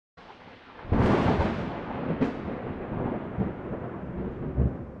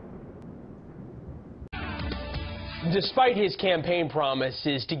Despite his campaign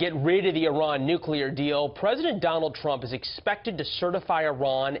promises to get rid of the Iran nuclear deal, President Donald Trump is expected to certify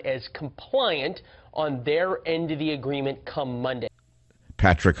Iran as compliant on their end of the agreement come Monday.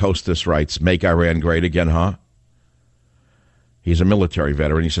 Patrick Hostess writes, "Make Iran great again, huh?" He's a military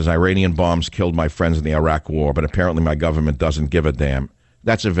veteran. He says, "Iranian bombs killed my friends in the Iraq war, but apparently my government doesn't give a damn."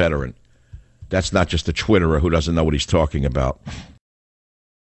 That's a veteran. That's not just a Twitterer who doesn't know what he's talking about.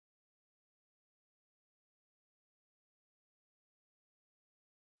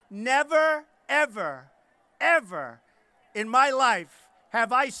 Never, ever, ever in my life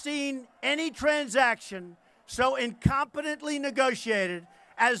have I seen any transaction so incompetently negotiated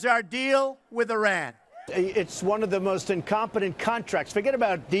as our deal with Iran. It's one of the most incompetent contracts. Forget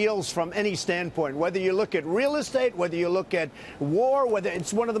about deals from any standpoint, whether you look at real estate, whether you look at war, whether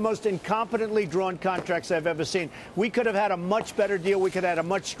it's one of the most incompetently drawn contracts I've ever seen. We could have had a much better deal. We could have had a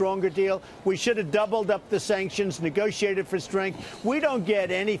much stronger deal. We should have doubled up the sanctions, negotiated for strength. We don't get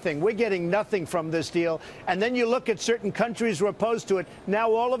anything. We're getting nothing from this deal. And then you look at certain countries who are opposed to it.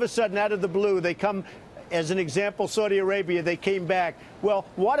 Now, all of a sudden, out of the blue, they come. As an example, Saudi Arabia, they came back. Well,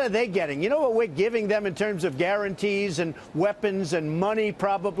 what are they getting? You know what we're giving them in terms of guarantees and weapons and money,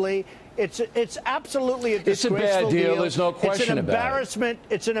 probably? It's absolutely a disgraceful deal. It's a bad deal. There's no question about it. It's an embarrassment.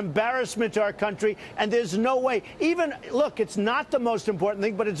 It's an embarrassment to our country, and there's no way. Even, look, it's not the most important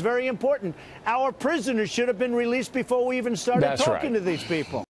thing, but it's very important. Our prisoners should have been released before we even started talking to these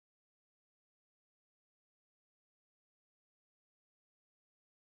people.